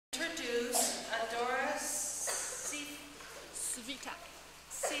introduce Adora Svitak.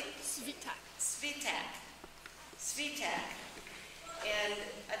 And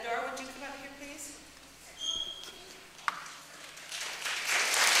Adora, would you come up here, please?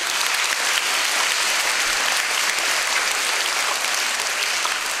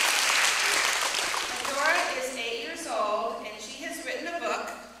 Adora is 8 years old, and she has written a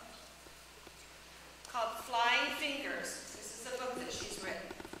book called Flying Fingers. This is the book that she's written.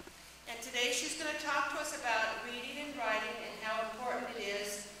 And today she's going to talk to us about reading and writing and how important it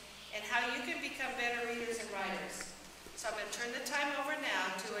is and how you can become better readers and writers. So I'm going to turn the time over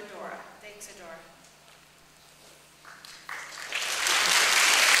now to Adora. Thanks, Adora.